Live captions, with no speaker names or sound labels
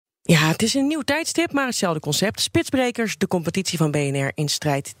Ja, het is een nieuw tijdstip, maar hetzelfde concept. Spitsbrekers, de competitie van BNR in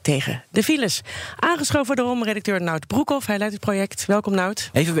strijd tegen de files. Aangeschoven door redacteur Nout Broekhoff. Hij leidt het project. Welkom, Nout.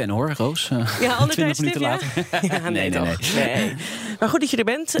 Even wennen hoor, Roos. Ja, ander 20 minuten later. Ja, nee. Maar goed dat je er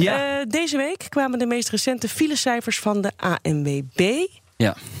bent. Ja. Deze week kwamen de meest recente filecijfers van de ANWB.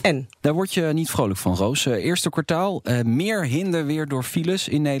 Ja. En? Daar word je niet vrolijk van, Roos. Eerste kwartaal, meer hinder weer door files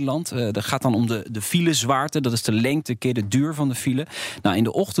in Nederland. Dat gaat dan om de filezwaarte. Dat is de lengte keer de duur van de file. Nou, in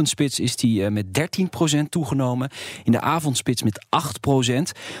de ochtendspits is die met 13% toegenomen. In de avondspits met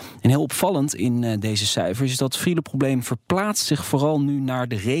 8%. En heel opvallend in deze cijfers is dat het fileprobleem verplaatst zich vooral nu naar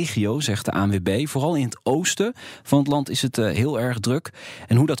de regio, zegt de ANWB. Vooral in het oosten van het land is het heel erg druk.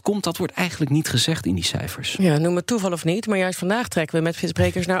 En hoe dat komt, dat wordt eigenlijk niet gezegd in die cijfers. Ja, noem het toeval of niet, maar juist vandaag trekken we met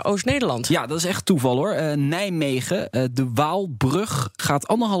Spitsbrekers naar Oost-Nederland. Ja, dat is echt toeval hoor. Nijmegen, de Waalbrug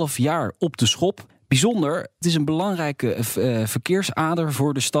gaat 1,5 jaar op de schop. Bijzonder, het is een belangrijke verkeersader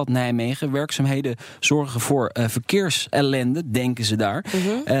voor de stad Nijmegen. Werkzaamheden zorgen voor verkeersellende, denken ze daar.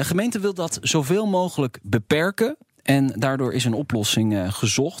 Gemeente wil dat zoveel mogelijk beperken. En daardoor is een oplossing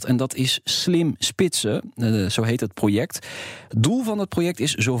gezocht. En dat is slim spitsen. Zo heet het project. Het doel van het project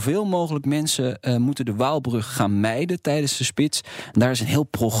is zoveel mogelijk mensen moeten de Waalbrug gaan mijden tijdens de spits. En daar is een heel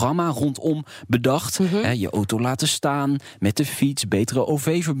programma rondom bedacht. Je auto laten staan met de fiets. Betere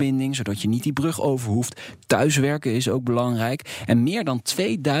OV-verbinding, zodat je niet die brug over hoeft. Thuiswerken is ook belangrijk. En meer dan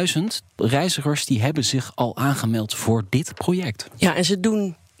 2000 reizigers die hebben zich al aangemeld voor dit project. Ja, en ze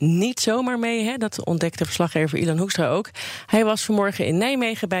doen niet zomaar mee, hè? Dat ontdekte verslaggever Ilan Hoekstra ook. Hij was vanmorgen in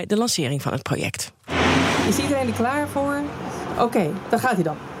Nijmegen bij de lancering van het project. Is iedereen er klaar voor? Oké, dan gaat hij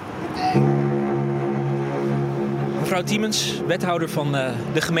dan. Mevrouw Tiemens, wethouder van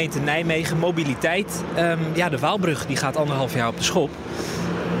de gemeente Nijmegen, mobiliteit. De Waalbrug die gaat 1,5 jaar op de schop.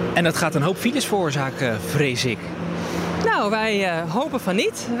 En dat gaat een hoop files veroorzaken, vrees ik. Nou, wij hopen van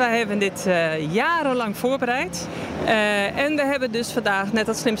niet. Wij hebben dit jarenlang voorbereid. En we hebben dus vandaag net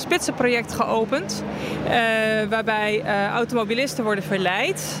dat Slim Spitsen project geopend. Waarbij automobilisten worden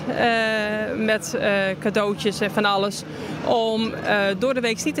verleid met cadeautjes en van alles. Om door de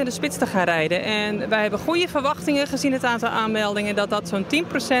week niet in de spits te gaan rijden. En wij hebben goede verwachtingen gezien het aantal aanmeldingen. Dat zo'n 10%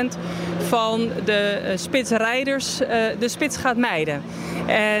 van de spitsrijders de spits gaat mijden.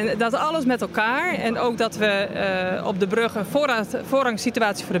 En dat alles met elkaar. En ook dat we op de brug een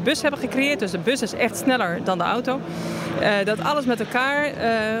voorrangssituatie voor de bus hebben gecreëerd. Dus de bus is echt sneller dan de auto. Dat alles met elkaar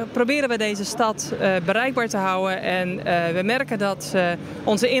proberen we deze stad bereikbaar te houden. En we merken dat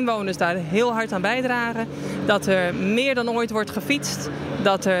onze inwoners daar heel hard aan bijdragen. Dat er meer dan ooit wordt gefietst.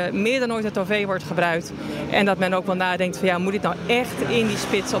 Dat er meer dan ooit het OV wordt gebruikt. En dat men ook wel nadenkt van moet dit nou echt in die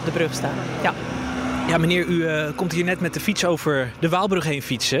spits op de brug staan? Ja. Ja, meneer, u komt hier net met de fiets over de Waalbrug heen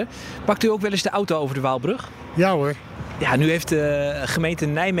fietsen. Pakt u ook wel eens de auto over de Waalbrug? Ja hoor. Ja, nu heeft de gemeente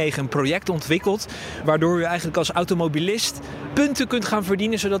Nijmegen een project ontwikkeld waardoor u eigenlijk als automobilist punten kunt gaan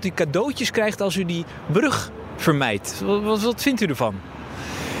verdienen zodat u cadeautjes krijgt als u die brug vermijdt. Wat vindt u ervan?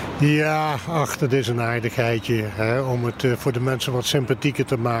 Ja, dat is een aardigheidje om het voor de mensen wat sympathieker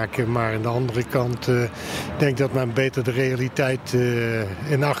te maken. Maar aan de andere kant denk ik dat men beter de realiteit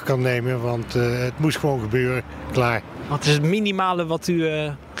in acht kan nemen. Want het moest gewoon gebeuren. Klaar. Wat is het minimale wat u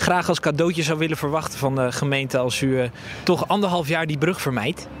graag als cadeautje zou willen verwachten van de gemeente als u toch 1,5 jaar die brug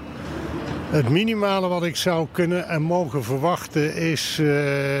vermijdt? Het minimale wat ik zou kunnen en mogen verwachten is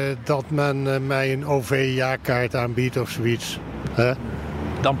dat men mij een OV-jaarkaart aanbiedt of zoiets.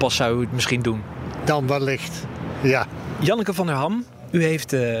 Dan pas zou u het misschien doen. Dan wellicht, ja. Janneke van der Ham, u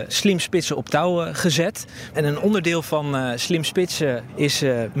heeft Slim Spitsen op touw gezet. En een onderdeel van Slim Spitsen is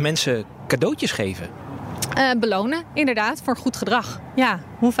mensen cadeautjes geven. Belonen, inderdaad, voor goed gedrag. Ja,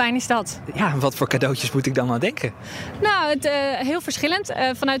 hoe fijn is dat? Ja, wat voor cadeautjes moet ik dan aan denken? Nou, heel verschillend.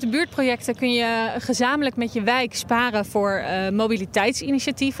 Vanuit de buurtprojecten kun je gezamenlijk met je wijk sparen voor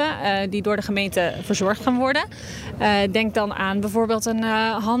mobiliteitsinitiatieven die door de gemeente verzorgd gaan worden. Denk dan aan bijvoorbeeld een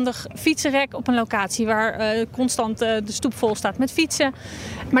handig fietsenrek op een locatie waar constant de stoep vol staat met fietsen.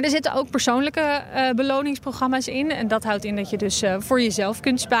 Maar er zitten ook persoonlijke beloningsprogramma's in. En dat houdt in dat je dus voor jezelf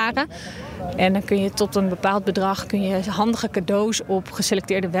kunt sparen. En dan kun je tot een bepaald bedrag handige cadeaus op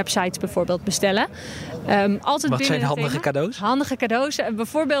geselecteerde websites bijvoorbeeld bestellen. Wat zijn handige cadeaus? Handige cadeaus,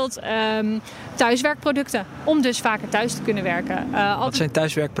 bijvoorbeeld thuiswerkproducten. Om dus vaker thuis te kunnen werken. Wat zijn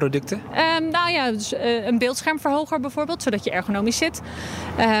thuiswerkproducten? Dus, een beeldschermverhoger bijvoorbeeld, zodat je ergonomisch zit.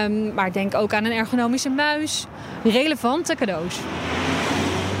 Maar denk ook aan een ergonomische muis. Relevante cadeaus.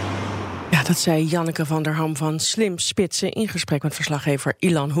 Ja, dat zei Janneke van der Ham van Slim Spitsen in gesprek met verslaggever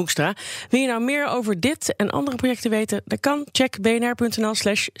Ilan Hoekstra. Wil je nou meer over dit en andere projecten weten? Dan kan check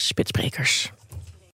bnr.nl/spitsbrekers.